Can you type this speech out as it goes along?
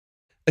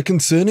A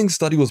concerning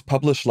study was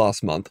published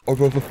last month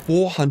of over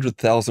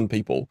 400,000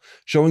 people,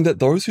 showing that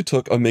those who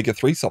took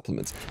omega-3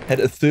 supplements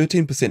had a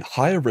 13%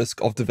 higher risk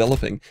of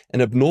developing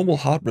an abnormal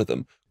heart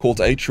rhythm called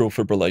atrial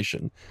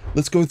fibrillation.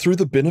 Let's go through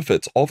the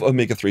benefits of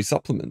omega-3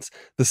 supplements,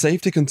 the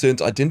safety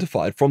concerns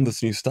identified from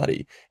this new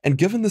study, and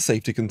given the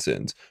safety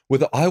concerns,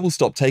 whether I will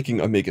stop taking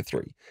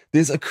omega-3.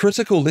 There's a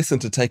critical lesson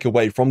to take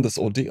away from this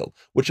ordeal,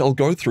 which I'll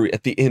go through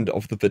at the end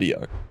of the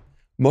video.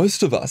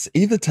 Most of us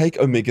either take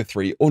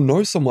omega-3 or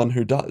know someone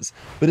who does,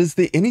 but is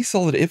there any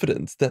solid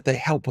evidence that they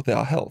help with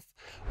our health?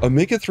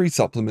 Omega-3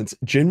 supplements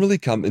generally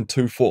come in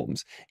two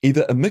forms,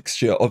 either a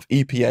mixture of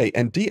EPA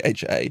and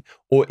DHA,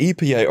 or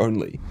EPA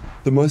only.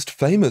 The most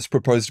famous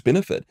proposed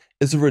benefit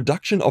is a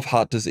reduction of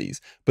heart disease,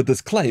 but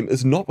this claim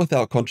is not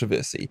without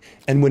controversy,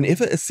 and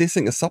whenever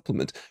assessing a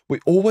supplement, we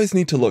always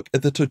need to look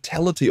at the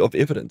totality of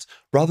evidence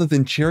rather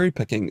than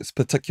cherry-picking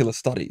particular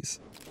studies.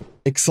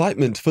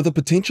 Excitement for the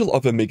potential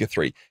of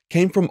omega-3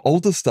 came from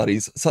older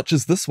studies such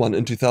as this one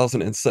in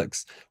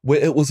 2006,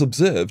 where it was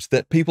observed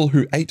that people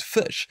who ate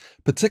fish,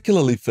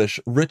 particularly fish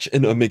rich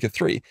in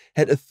omega-3,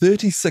 had a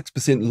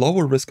 36%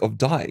 lower risk of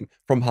dying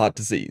from heart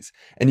disease.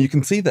 And you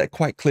can see that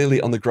quite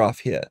clearly on the graph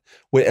here,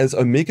 where as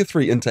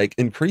omega-3 intake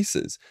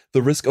increases,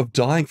 the risk of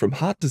dying from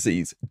heart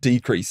disease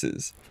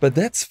decreases. But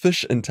that's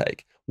fish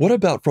intake. What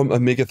about from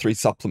omega-3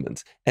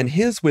 supplements? And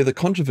here's where the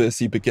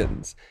controversy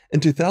begins. In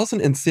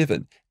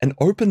 2007, an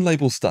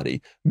open-label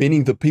study,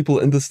 meaning the people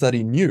in the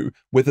study knew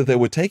whether they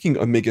were taking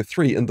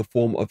omega-3 in the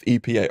form of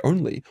EPA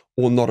only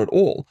or not at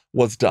all,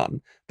 was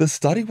done. The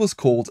study was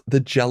called the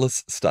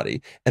JELIS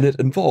study, and it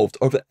involved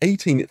over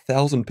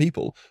 18,000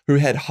 people who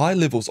had high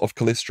levels of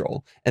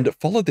cholesterol, and it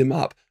followed them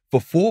up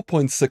for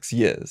 4.6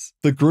 years.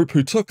 The group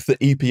who took the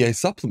EPA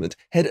supplement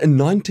had a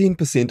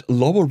 19%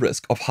 lower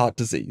risk of heart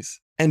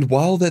disease. And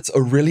while that's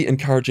a really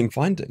encouraging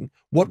finding,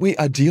 what we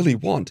ideally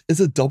want is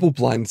a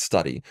double-blind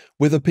study,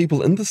 where the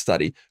people in the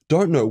study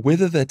don't know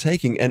whether they're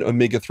taking an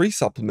omega-3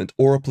 supplement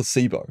or a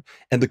placebo,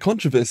 and the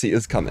controversy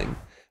is coming.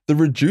 The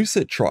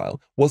REDUCE-IT trial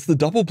was the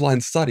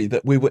double-blind study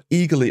that we were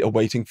eagerly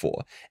awaiting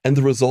for, and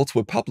the results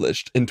were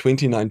published in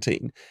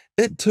 2019.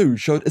 It too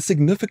showed a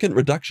significant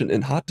reduction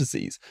in heart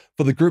disease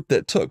for the group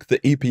that took the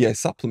EPA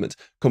supplement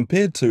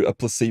compared to a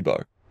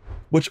placebo.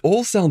 Which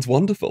all sounds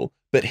wonderful,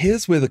 but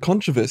here's where the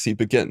controversy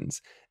begins.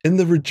 In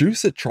the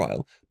REDUCE-IT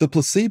trial, the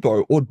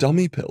placebo or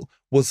dummy pill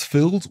was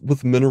filled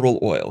with mineral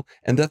oil,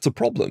 and that's a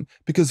problem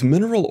because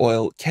mineral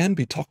oil can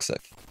be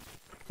toxic.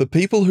 The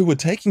people who were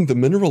taking the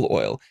mineral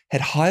oil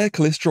had higher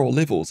cholesterol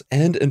levels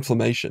and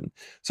inflammation,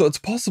 so it's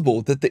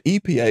possible that the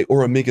EPA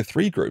or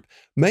omega-3 group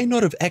may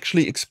not have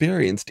actually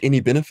experienced any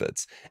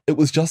benefits. It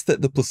was just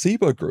that the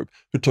placebo group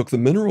who took the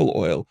mineral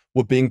oil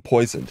were being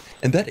poisoned,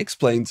 and that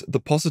explains the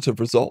positive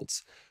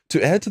results.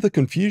 To add to the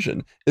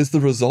confusion is the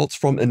results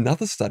from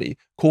another study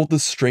called the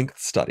STRENGTH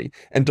study,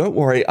 and don't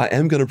worry, I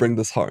am going to bring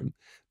this home.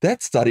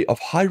 That study of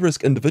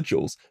high-risk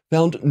individuals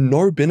found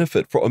no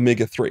benefit for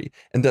omega-3,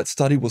 and that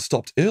study was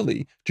stopped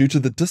early due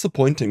to the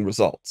disappointing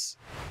results.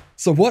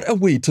 So what are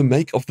we to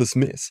make of this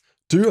mess?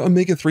 Do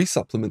omega-3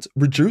 supplements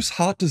reduce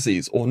heart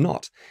disease or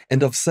not?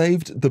 And I've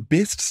saved the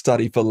best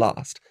study for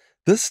last.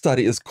 This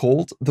study is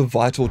called the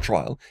VITAL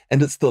trial,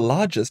 and it's the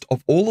largest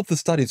of all of the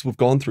studies we've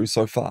gone through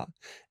so far.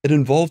 It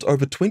involved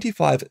over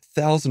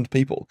 25,000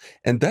 people,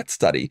 and that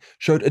study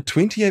showed a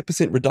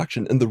 28%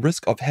 reduction in the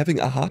risk of having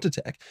a heart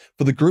attack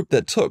for the group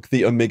that took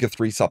the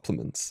omega-3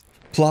 supplements.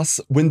 Plus,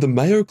 when the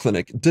Mayo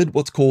Clinic did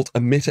what's called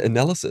a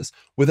meta-analysis,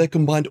 where they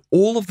combined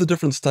all of the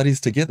different studies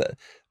together,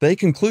 they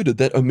concluded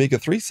that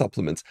omega-3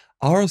 supplements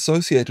are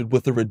associated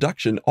with a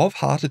reduction of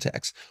heart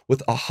attacks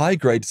with a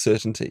high-grade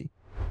certainty.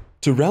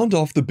 To round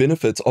off the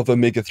benefits of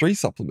omega-3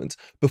 supplements,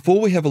 before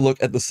we have a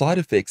look at the side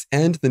effects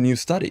and the new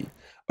study,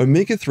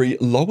 omega-3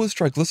 lowers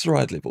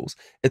triglyceride levels,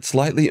 it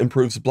slightly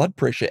improves blood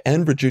pressure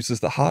and reduces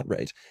the heart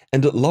rate,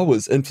 and it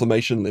lowers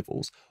inflammation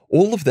levels.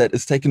 All of that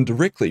is taken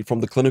directly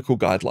from the clinical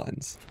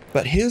guidelines.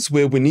 But here's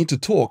where we need to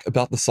talk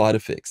about the side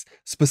effects,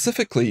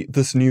 specifically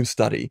this new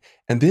study,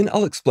 and then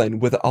I'll explain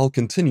whether I'll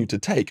continue to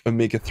take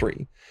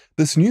omega-3.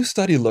 This new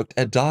study looked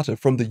at data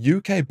from the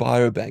UK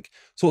Biobank,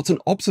 so it's an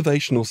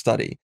observational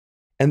study.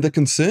 And the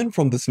concern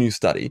from this new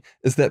study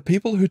is that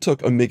people who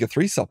took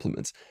omega-3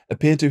 supplements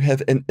appear to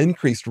have an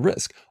increased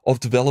risk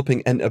of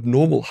developing an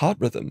abnormal heart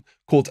rhythm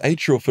called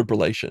atrial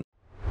fibrillation.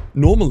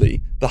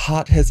 Normally, the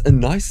heart has a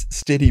nice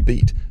steady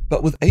beat,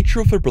 but with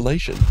atrial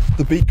fibrillation,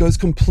 the beat goes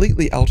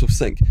completely out of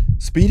sync,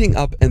 speeding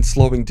up and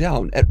slowing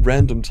down at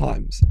random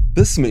times.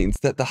 This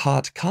means that the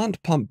heart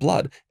can't pump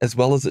blood as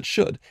well as it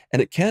should,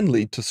 and it can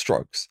lead to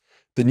strokes.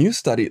 The new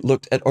study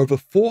looked at over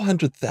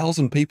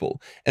 400,000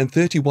 people, and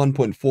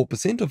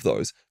 31.4% of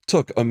those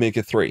took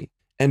omega-3.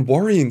 And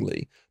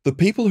worryingly, the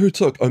people who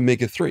took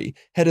omega-3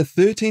 had a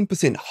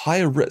 13%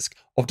 higher risk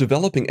of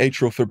developing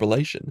atrial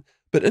fibrillation.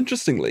 But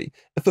interestingly,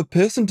 if a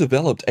person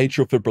developed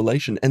atrial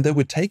fibrillation and they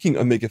were taking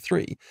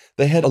omega-3,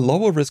 they had a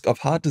lower risk of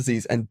heart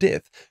disease and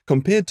death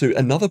compared to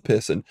another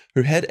person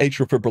who had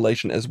atrial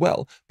fibrillation as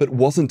well, but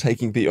wasn't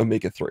taking the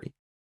omega-3.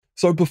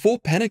 So before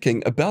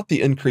panicking about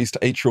the increased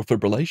atrial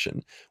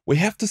fibrillation, we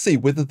have to see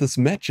whether this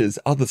matches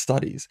other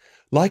studies.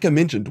 Like I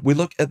mentioned, we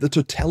look at the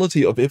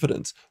totality of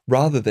evidence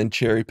rather than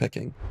cherry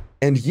picking.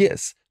 And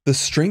yes, the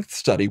strength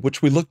study,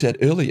 which we looked at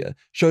earlier,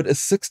 showed a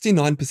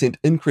 69%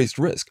 increased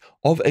risk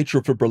of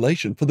atrial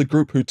fibrillation for the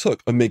group who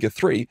took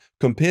omega-3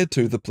 compared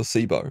to the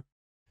placebo.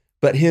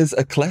 But here's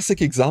a classic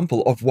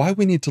example of why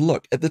we need to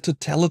look at the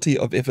totality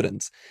of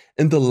evidence.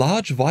 In the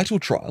large VITAL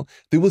trial,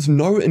 there was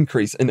no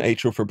increase in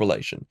atrial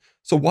fibrillation.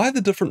 So why the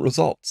different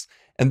results?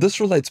 And this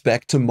relates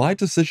back to my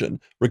decision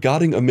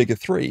regarding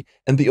omega-3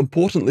 and the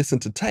important lesson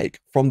to take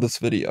from this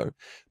video.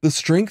 The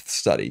strength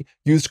study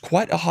used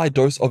quite a high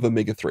dose of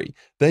omega-3.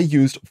 They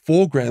used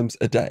 4 grams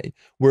a day,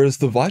 whereas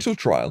the VITAL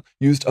trial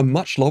used a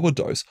much lower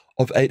dose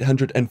of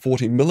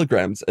 840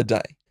 milligrams a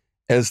day.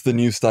 As the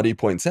new study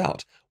points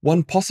out,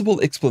 one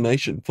possible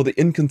explanation for the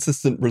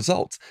inconsistent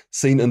results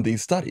seen in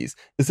these studies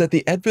is that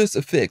the adverse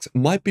effects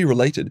might be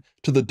related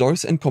to the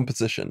dose and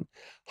composition.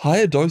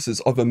 Higher doses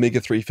of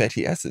omega-3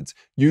 fatty acids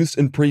used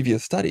in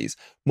previous studies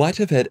might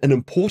have had an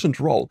important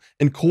role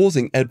in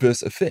causing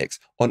adverse effects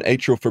on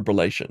atrial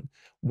fibrillation.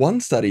 One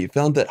study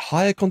found that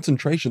higher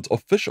concentrations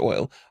of fish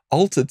oil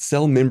altered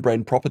cell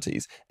membrane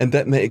properties, and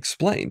that may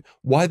explain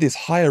why there's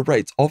higher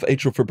rates of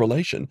atrial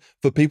fibrillation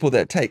for people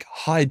that take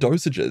high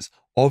dosages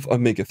of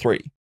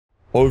omega-3.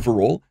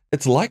 Overall,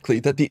 it's likely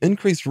that the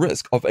increased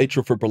risk of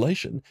atrial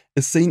fibrillation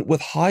is seen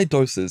with high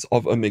doses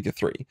of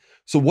omega-3.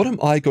 So what am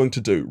I going to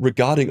do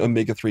regarding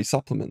omega-3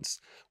 supplements?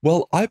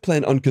 Well, I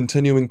plan on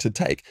continuing to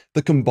take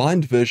the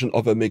combined version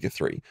of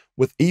omega-3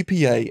 with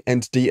EPA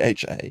and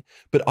DHA,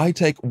 but I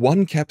take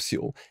 1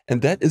 capsule,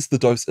 and that is the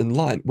dose in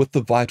line with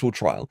the VITAL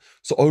trial.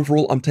 So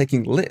overall, I'm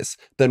taking less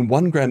than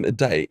 1 gram a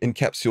day in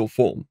capsule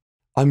form.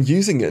 I'm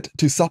using it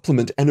to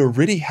supplement an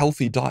already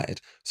healthy diet.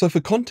 So for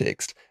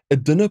context, a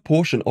dinner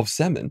portion of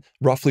salmon,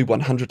 roughly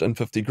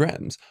 150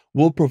 grams,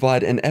 will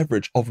provide an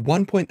average of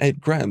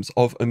 1.8 grams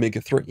of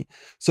omega-3.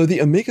 So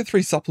the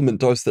omega-3 supplement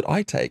dose that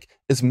I take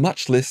is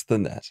much less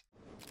than that.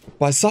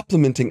 By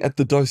supplementing at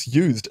the dose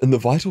used in the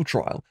VITAL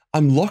trial,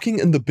 I'm locking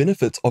in the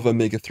benefits of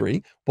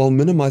omega-3 while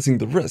minimizing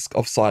the risk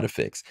of side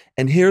effects.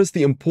 And here's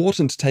the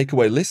important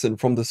takeaway lesson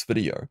from this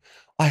video.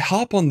 I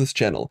harp on this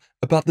channel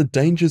about the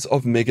dangers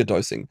of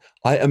megadosing.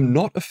 I am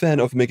not a fan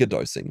of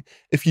megadosing.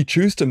 If you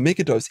choose to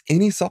megadose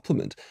any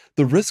supplement,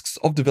 the risks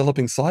of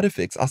developing side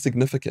effects are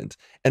significant,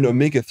 and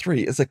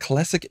omega-3 is a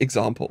classic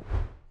example.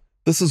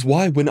 This is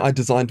why when I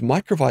designed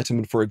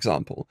microvitamin, for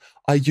example,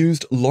 I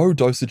used low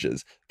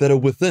dosages that are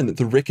within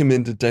the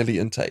recommended daily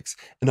intakes,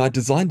 and I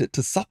designed it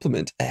to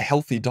supplement a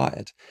healthy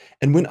diet.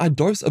 And when I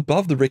dose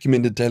above the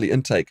recommended daily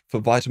intake for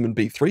vitamin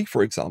B3,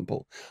 for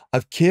example,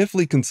 I've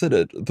carefully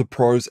considered the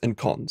pros and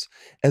cons.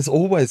 As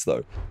always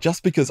though,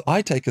 just because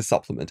I take a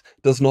supplement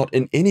does not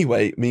in any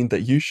way mean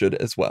that you should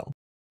as well.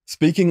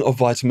 Speaking of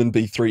vitamin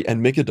B3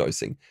 and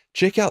megadosing,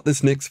 check out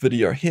this next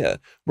video here,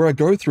 where I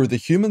go through the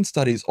human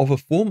studies of a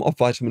form of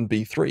vitamin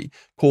B3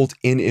 called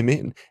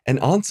NMN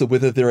and answer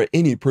whether there are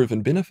any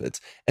proven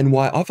benefits and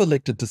why I've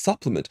elected to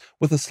supplement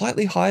with a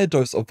slightly higher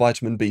dose of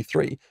vitamin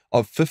B3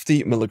 of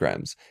 50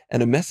 milligrams.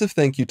 And a massive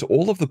thank you to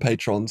all of the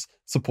patrons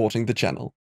supporting the channel.